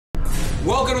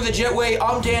Welcome to the Jetway.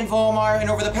 I'm Dan Vollmayer, and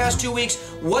over the past 2 weeks,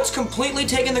 what's completely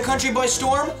taken the country by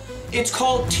storm? It's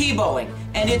called TEBOWING,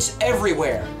 and it's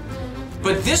everywhere.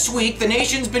 But this week, the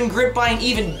nation's been gripped by an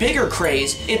even bigger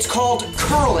craze. It's called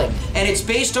curling, and it's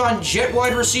based on Jet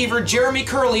wide receiver Jeremy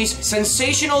Kerling's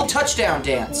sensational touchdown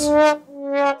dance.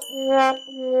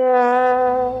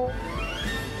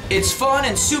 It's fun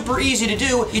and super easy to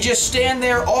do. You just stand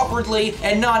there awkwardly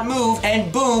and not move, and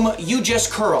boom, you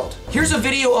just curled. Here's a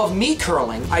video of me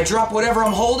curling. I drop whatever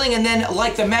I'm holding, and then,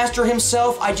 like the master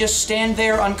himself, I just stand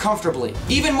there uncomfortably.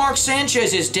 Even Mark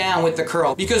Sanchez is down with the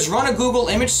curl, because run a Google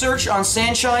image search on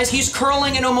Sanchez, he's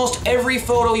curling in almost every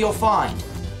photo you'll find.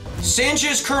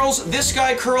 Sanchez curls, this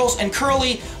guy curls, and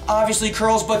Curly obviously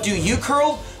curls, but do you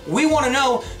curl? We want to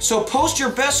know, so post your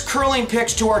best curling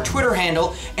pics to our Twitter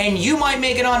handle, and you might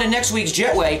make it onto next week's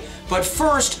Jetway. But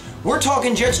first, we're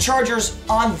talking Jets Chargers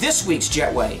on this week's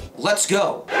Jetway. Let's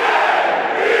go.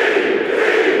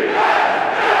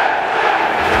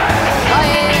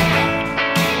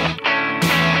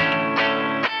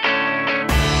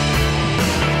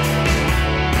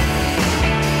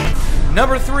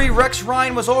 Number 3, Rex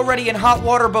Ryan was already in hot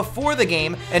water before the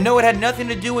game, and no, it had nothing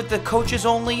to do with the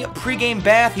coaches-only pregame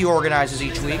bath he organizes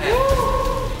each week.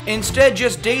 Instead,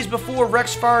 just days before,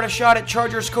 Rex fired a shot at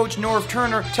Chargers coach Norv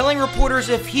Turner, telling reporters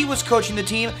if he was coaching the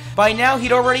team, by now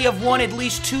he'd already have won at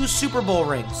least 2 Super Bowl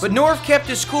rings. But Norv kept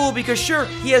his cool because sure,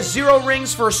 he has 0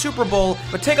 rings for a Super Bowl,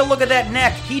 but take a look at that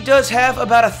neck. He does have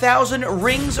about 1,000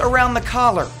 rings around the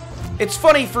collar. It's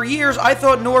funny, for years I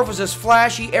thought Norv was this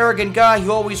flashy, arrogant guy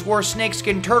who always wore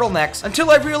snakeskin turtlenecks, until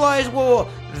I realized, well,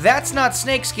 that's not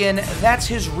snakeskin, that's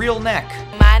his real neck.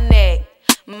 My neck,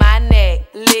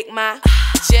 lick my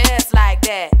just like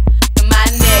that. My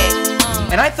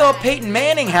neck. And I thought Peyton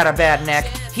Manning had a bad neck.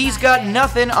 He's got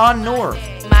nothing on Norv.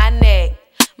 My neck,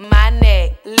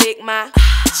 lick my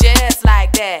just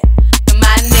like that.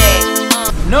 My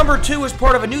neck. Number 2 is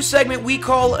part of a new segment we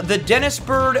call the Dennis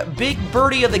Bird Big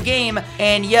Birdie of the Game,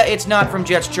 and yeah, it's not from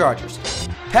Jets Chargers.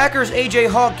 Packers AJ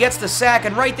Hawk gets the sack,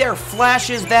 and right there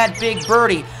flashes that big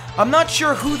birdie. I'm not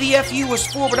sure who the FU was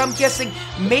for, but I'm guessing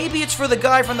maybe it's for the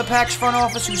guy from the Packers front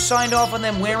office who signed off on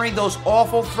them wearing those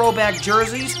awful throwback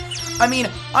jerseys. I mean,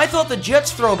 I thought the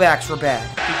Jets throwbacks were bad.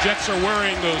 The Jets are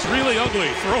wearing those really ugly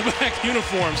throwback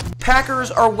uniforms. Packers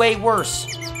are way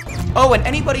worse. Oh, and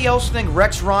anybody else think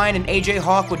Rex Ryan and AJ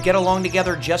Hawk would get along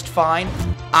together just fine?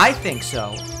 I think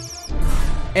so.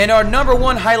 And our number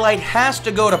 1 highlight has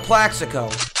to go to Plaxico,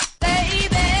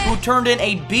 who turned in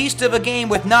a beast of a game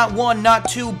with not 1, not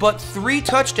 2, but 3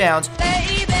 touchdowns.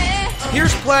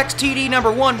 Here's Plax TD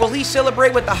number 1. Will he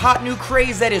celebrate with the hot new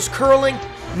craze that is curling?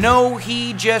 No,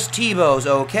 he just T-bows,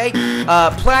 okay?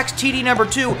 Plax TD number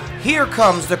 2. Here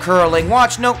comes the curling.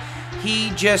 Watch, no.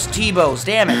 He just T-bows,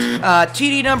 damn it.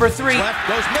 TD number 3. Left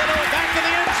goes middle, back to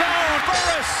the end zone.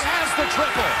 Burris has the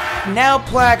triple. Now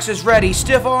Plax is ready.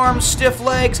 Stiff arms, stiff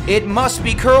legs. It must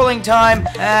be curling time.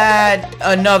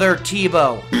 Another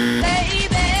T-bow.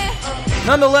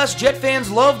 Nonetheless, Jet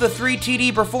fans love the 3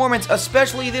 TD performance,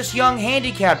 especially this young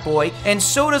handicapped boy, and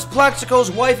so does Plaxico's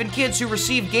wife and kids who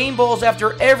receive game balls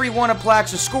after every one of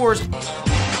Plax's scores.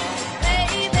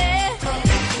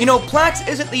 You know, Plax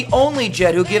isn't the only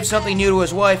Jet who gives something new to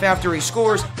his wife after he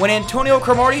scores. When Antonio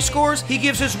Cromartie scores, he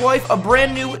gives his wife a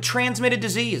brand new transmitted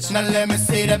disease. Now let me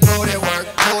see that booty work,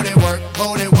 booty work,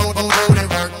 booty work, booty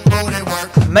work, booty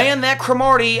work. Man, that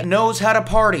Cromartie knows how to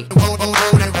party. Booty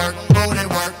work, booty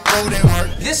work, booty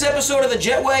work. This episode of the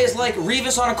Jetway is like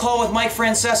Revis on a call with Mike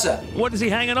Francesa. What is he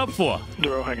hanging up for?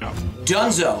 They're all hanging up.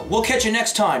 Dunzo. We'll catch you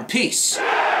next time. Peace.